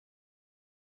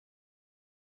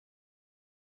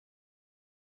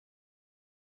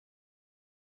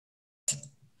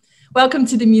Welcome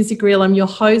to The Music Reel. I'm your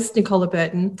host, Nicola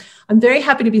Burton. I'm very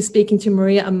happy to be speaking to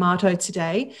Maria Amato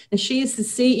today. And she is the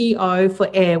CEO for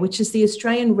AIR, which is the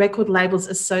Australian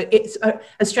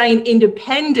Australian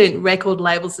Independent Record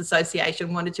Labels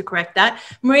Association. Wanted to correct that.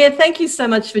 Maria, thank you so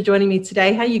much for joining me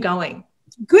today. How are you going?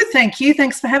 Good, thank you.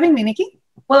 Thanks for having me, Nikki.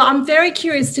 Well, I'm very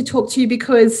curious to talk to you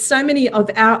because so many of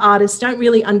our artists don't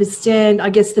really understand, I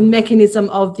guess, the mechanism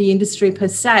of the industry per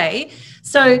se.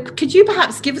 So could you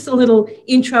perhaps give us a little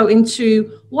intro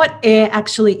into what AIR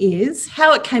actually is,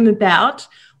 how it came about,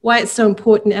 why it's so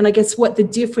important, and I guess what the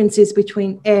difference is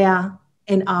between AIR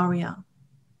and ARIA?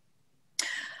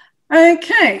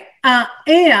 Okay.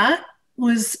 AIR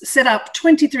was set up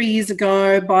 23 years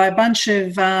ago by a bunch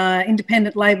of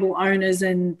independent label owners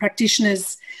and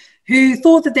practitioners who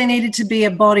thought that there needed to be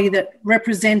a body that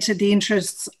represented the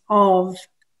interests of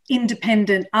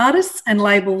independent artists and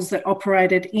labels that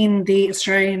operated in the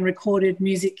Australian recorded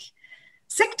music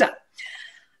sector.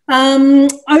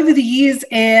 Over the years,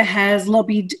 AIR has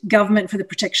lobbied government for the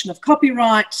protection of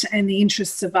copyright and the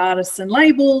interests of artists and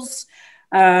labels.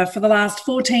 For the last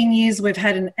 14 years, we've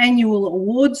had an annual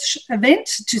awards event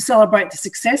to celebrate the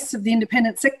success of the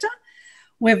independent sector.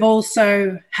 We've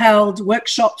also held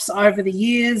workshops over the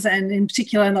years, and in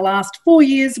particular in the last 4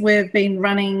 years, we've been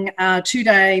running a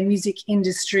 2-day music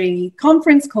industry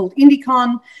conference called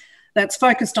IndieCon that's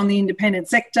focused on the independent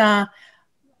sector.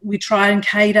 We try and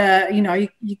cater,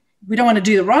 we don't want to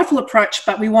do the rifle approach,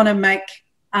 but we want to make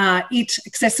it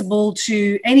accessible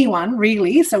to anyone,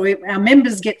 really. So our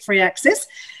members get free access,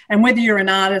 and whether you're an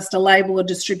artist, a label, or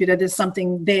distributor, there's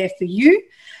something there for you.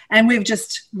 And we've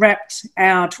just wrapped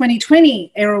our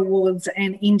 2020 AIR Awards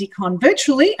and IndieCon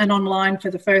virtually and online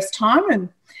for the first time.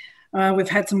 And we've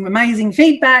had some amazing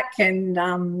feedback and,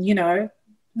 it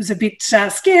was a bit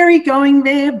scary going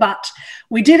there, but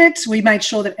we did it. We made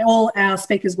sure that all our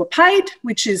speakers were paid,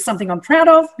 which is something I'm proud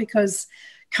of because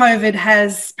COVID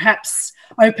has perhaps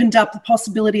opened up the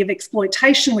possibility of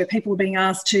exploitation where people are being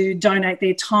asked to donate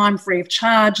their time free of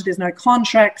charge. There's no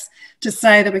contracts to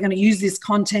say that we're going to use this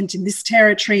content in this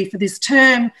territory for this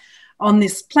term on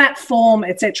this platform,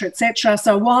 etc., etc.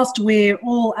 So whilst we're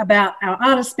all about our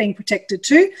artists being protected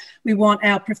too, we want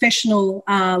our professional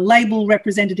label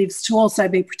representatives to also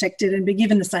be protected and be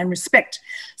given the same respect.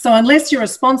 So unless you're a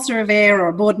sponsor of AIR or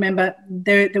a board member,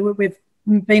 we've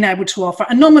been able to offer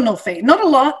a nominal fee, not a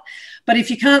lot, but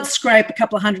if you can't scrape a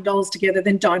couple of $100 together,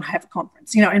 then don't have a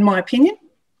conference, in my opinion.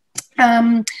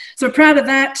 So we're proud of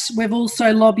that. We've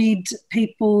also lobbied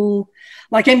people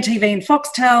like MTV and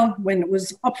Foxtel when it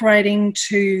was operating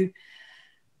to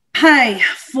pay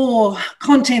for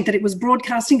content that it was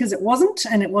broadcasting because it wasn't,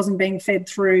 and it wasn't being fed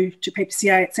through to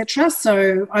PPCA, etc.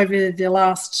 So over the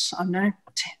last,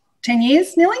 10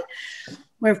 years nearly,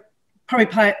 we've probably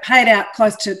paid out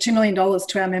close to $2 million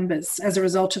to our members as a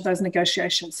result of those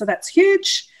negotiations. So that's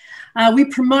huge. We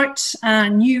promote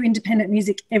new independent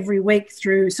music every week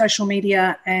through social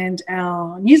media and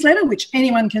our newsletter, which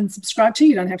anyone can subscribe to.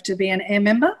 You don't have to be an AIR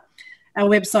member. Our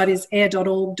website is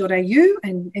air.org.au,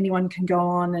 and anyone can go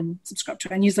on and subscribe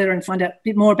to our newsletter and find out a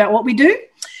bit more about what we do.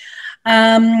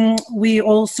 We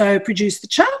also produce the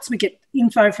charts. We get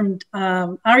info from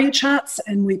ARIA charts,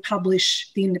 and we publish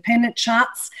the independent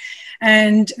charts.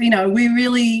 And, we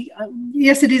really,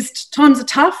 yes, it is, times are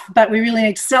tough, but we really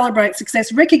need to celebrate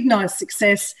success, recognise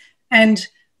success and,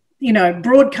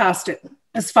 broadcast it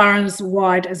as far and as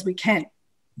wide as we can.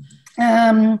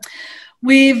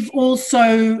 We've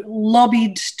also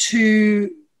lobbied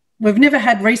we've never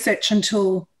had research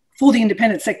for the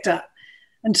independent sector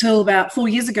until about 4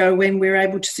 years ago when we were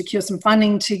able to secure some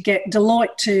funding to get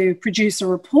Deloitte to produce a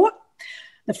report.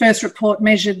 The first report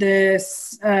measured the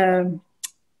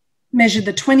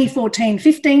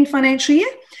 2014-15 financial year,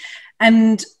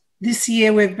 and this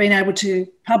year we've been able to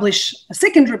publish a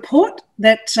second report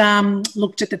that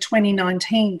looked at the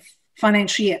 2019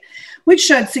 financial year, which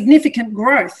showed significant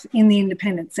growth in the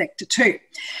independent sector too.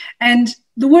 And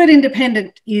the word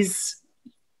independent is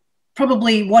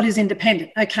probably what is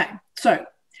independent. Okay, so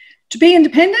to be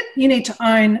independent, you need to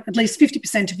own at least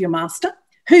 50% of your master,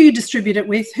 who you distribute it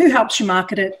with, who helps you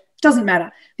market it, doesn't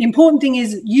matter. The important thing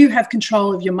is you have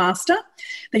control of your master,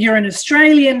 that you're an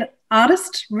Australian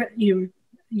artist,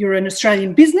 you're an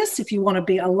Australian business if you want to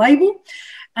be a label.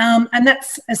 And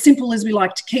that's as simple as we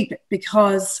like to keep it,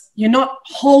 because you're not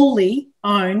wholly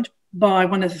owned by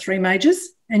one of the three majors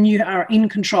and you are in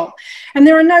control. And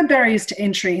there are no barriers to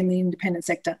entry in the independent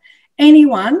sector.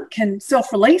 Anyone can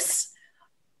self-release,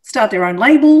 start their own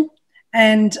label,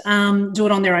 and do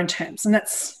it on their own terms. And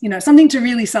that's, something to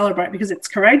really celebrate because it's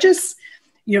courageous.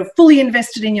 You're fully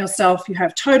invested in yourself. You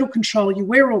have total control. You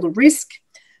wear all the risk.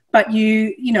 but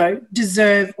you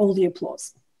deserve all the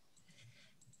applause.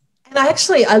 And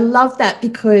I love that,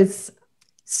 because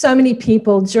so many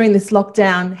people during this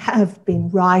lockdown have been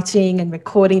writing and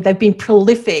recording. They've been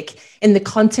prolific in the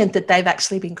content that they've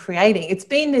actually been creating. It's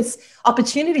been this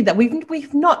opportunity that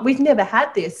we've never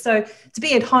had this. So to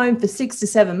be at home for 6 to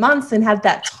 7 months and have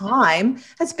that time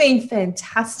has been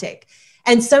fantastic.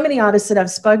 And so many artists that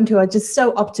I've spoken to are just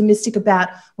so optimistic about,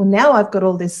 well, now I've got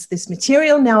all this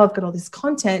material, now I've got all this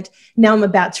content, now I'm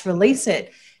about to release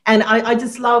it. And I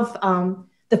just love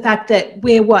the fact that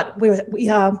we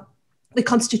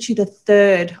constitute a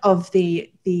third of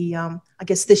the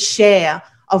share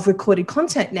of recorded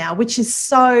content now, which is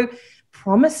so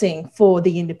promising for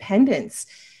the independents.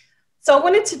 So I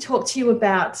wanted to talk to you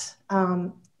about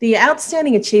the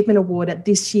Outstanding Achievement Award at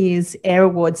this year's AIR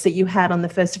Awards that you had on the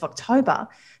 1st of October.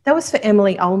 That was for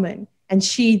Emily Ullman, and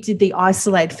she did the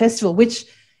Isolate Festival, which,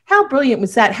 how brilliant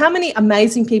was that? How many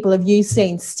amazing people have you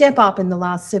seen step up in the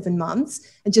last 7 months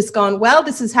and just gone, well,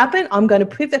 this has happened, I'm going to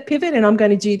pivot and I'm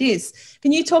going to do this.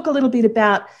 Can you talk a little bit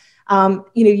about,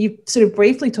 you sort of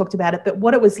briefly talked about it, but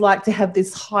what it was like to have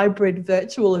this hybrid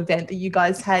virtual event that you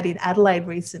guys had in Adelaide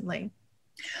recently?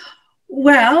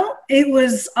 Well, it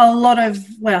was a lot of,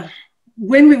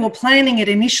 when we were planning it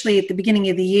initially at the beginning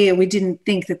of the year, we didn't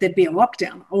think that there'd be a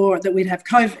lockdown or that we'd have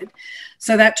COVID.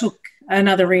 So that took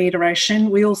another reiteration.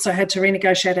 We also had to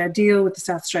renegotiate our deal with the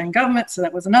South Australian government, so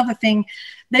that was another thing.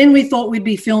 Then we thought we'd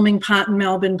be filming part in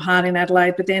Melbourne, part in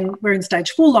Adelaide, but then we're in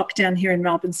stage 4 lockdown here in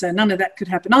Melbourne, so none of that could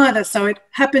happen either. So it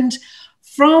happened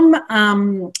from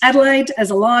Adelaide as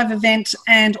a live event,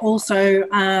 and also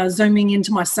zooming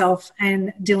into myself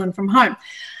and Dylan from home.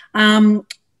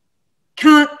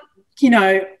 Can't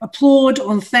applaud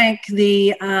or thank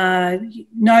the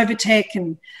Novatech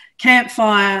and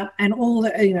Campfire and all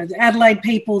the Adelaide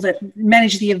people that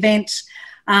managed the event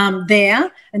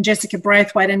there, and Jessica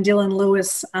Braithwaite and Dylan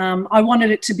Lewis. I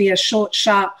wanted it to be a short,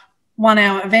 sharp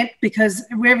 1-hour event, because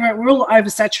we're all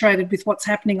oversaturated with what's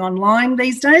happening online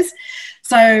these days.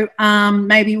 So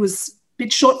maybe it was a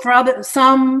bit short for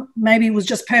some, maybe it was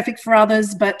just perfect for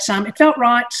others, but it felt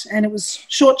right, and it was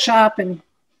short, sharp and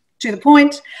to the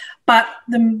point. But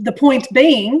the point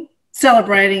being,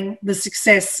 celebrating the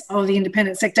success of the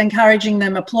independent sector, encouraging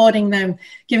them, applauding them,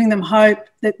 giving them hope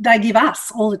that they give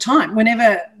us all the time.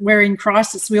 Whenever we're in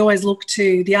crisis, we always look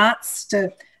to the arts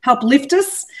to help lift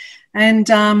us. And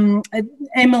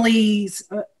Emily's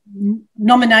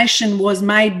nomination was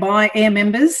made by AIR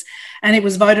members, and it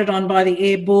was voted on by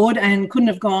the AIR board, and couldn't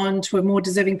have gone to a more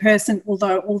deserving person,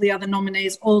 although all the other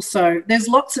nominees also. There's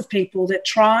lots of people that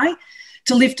try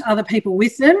to lift other people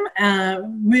with them,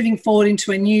 moving forward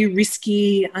into a new,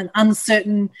 risky and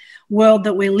uncertain world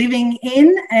that we're living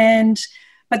in,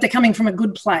 but they're coming from a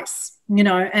good place,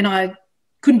 and I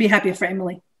couldn't be happier for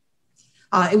Emily.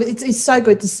 It's so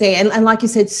good to see. And like you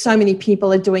said, so many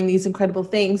people are doing these incredible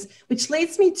things, which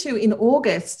leads me to, in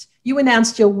August, you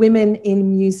announced your Women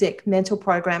in Music mentor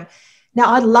program.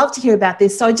 Now, I'd love to hear about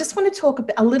this. So I just want to talk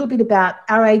a little bit about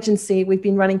our agency. We've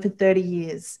been running for 30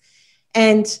 years,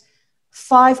 and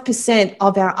 5%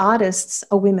 of our artists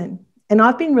are women. And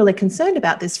I've been really concerned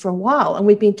about this for a while, and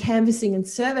we've been canvassing and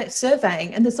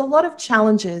surveying, and there's a lot of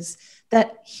challenges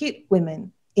that hit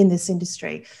women in this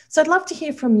industry. So I'd love to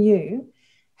hear from you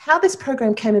how this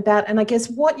program came about, and I guess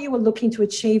what you were looking to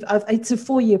achieve. It's a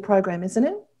 4-year program, isn't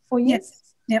it? 4 years?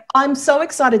 Yes. Yep. I'm so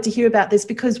excited to hear about this,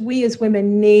 because we as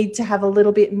women need to have a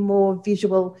little bit more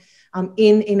visual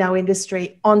in our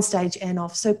industry, on stage and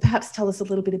off. So perhaps tell us a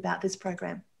little bit about this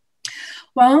program.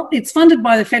 Well, it's funded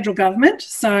by the federal government,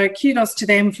 so kudos to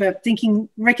them for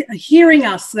hearing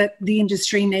us that the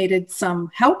industry needed some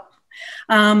help.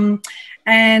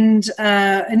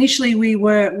 Initially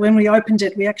when we opened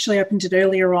it, we actually opened it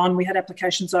earlier on. We had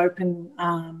applications open.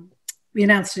 We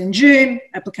announced it in June.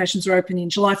 Applications were open in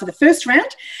July for the first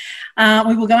round.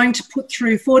 We were going to put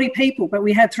through 40 people, but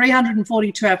we had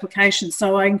 342 applications.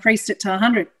 So I increased it to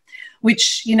 100,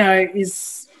 which,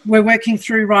 we're working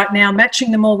through right now, matching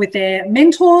them all with their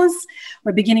mentors.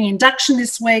 We're beginning induction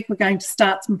this week. We're going to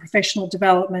start some professional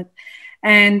development,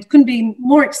 and couldn't be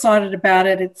more excited about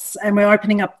it. And we're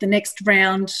opening up the next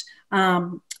round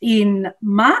in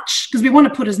March, because we want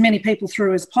to put as many people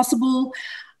through as possible.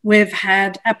 We've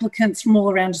had applicants from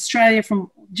all around Australia, from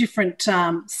different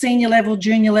senior level,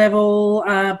 junior level,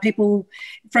 people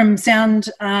from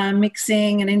sound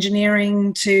mixing and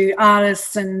engineering to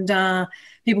artists, and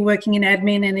people working in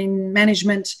admin and in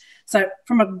management. So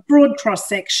from a broad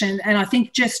cross-section, and I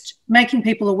think just making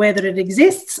people aware that it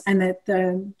exists and that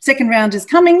the second round is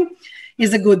coming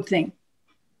is a good thing.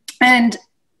 And,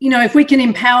 if we can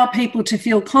empower people to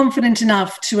feel confident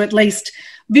enough to at least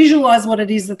visualize what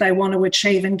it is that they want to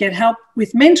achieve, and get help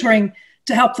with mentoring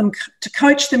to help them, to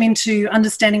coach them into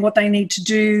understanding what they need to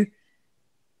do,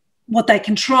 what they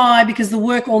can try, because the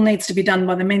work all needs to be done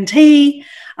by the mentee.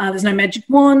 There's no magic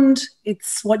wand.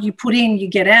 It's what you put in, you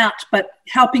get out, but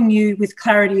helping you with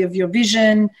clarity of your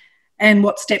vision and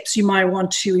what steps you might want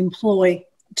to employ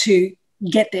to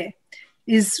get there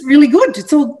is really good.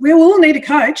 We all need a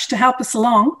coach to help us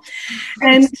along.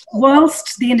 And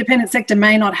whilst the independent sector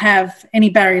may not have any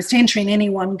barriers to entry and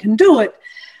anyone can do it,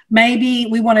 maybe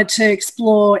we wanted to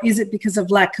explore, is it because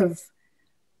of lack of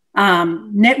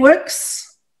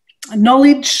networks,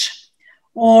 knowledge,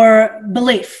 or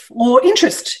belief, or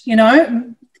interest, you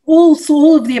know, all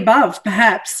of the above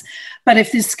perhaps. But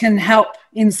if this can help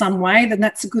in some way, then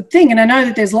that's a good thing. And I know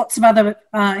that there's lots of other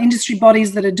industry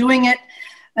bodies that are doing it,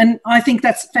 and I think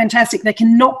that's fantastic. There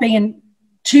cannot be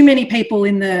too many people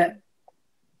in the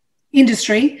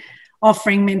industry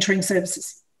offering mentoring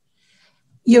services.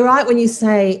 You're right when you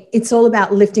say it's all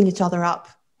about lifting each other up.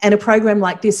 And a program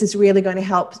like this is really going to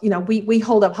help. You know, we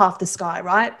hold up half the sky,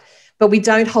 right? But we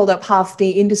don't hold up half the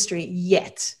industry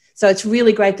yet. So it's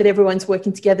really great that everyone's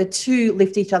working together to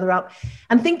lift each other up.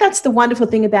 And I think that's the wonderful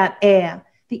thing about AIR.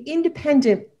 The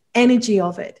independent energy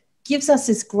of it gives us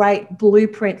this great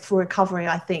blueprint for recovery,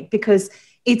 I think, because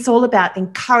it's all about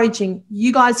encouraging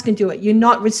you guys can do it. You're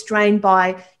not restrained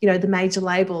by, you know, the major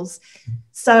labels.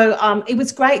 So it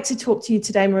was great to talk to you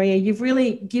today, Maria. You've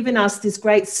really given us this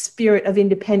great spirit of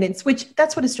independence, which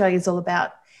that's what Australia is all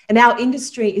about. And our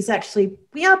industry is actually,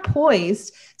 we are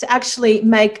poised to actually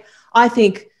make, I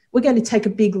think, we're going to take a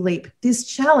big leap. This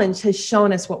challenge has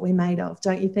shown us what we're made of,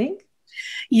 don't you think?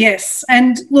 Yes.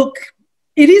 And look,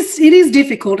 it is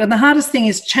difficult. And the hardest thing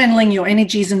is channeling your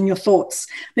energies and your thoughts,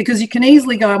 because you can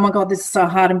easily go, oh my God, this is so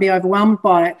hard, and be overwhelmed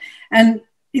by it. And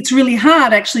it's really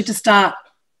hard actually to start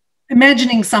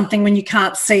imagining something when you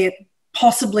can't see it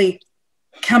possibly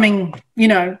coming, you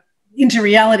know, into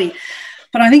reality.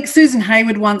 But I think Susan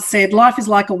Hayward once said, life is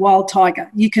like a wild tiger.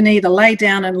 You can either lay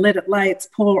down and let it lay its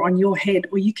paw on your head,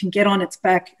 or you can get on its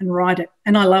back and ride it.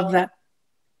 And I love that.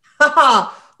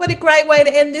 What a great way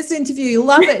to end this interview.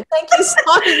 Love it. Thank you so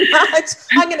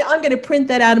much. I'm going to print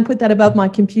that out and put that above my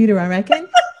computer, I reckon.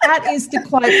 That is the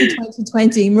quote for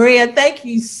 2020. Maria, thank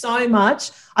you so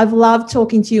much. I've loved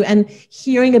talking to you and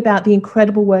hearing about the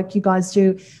incredible work you guys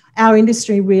do. Our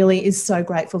industry really is so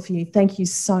grateful for you. Thank you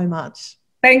so much.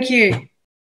 Thank you.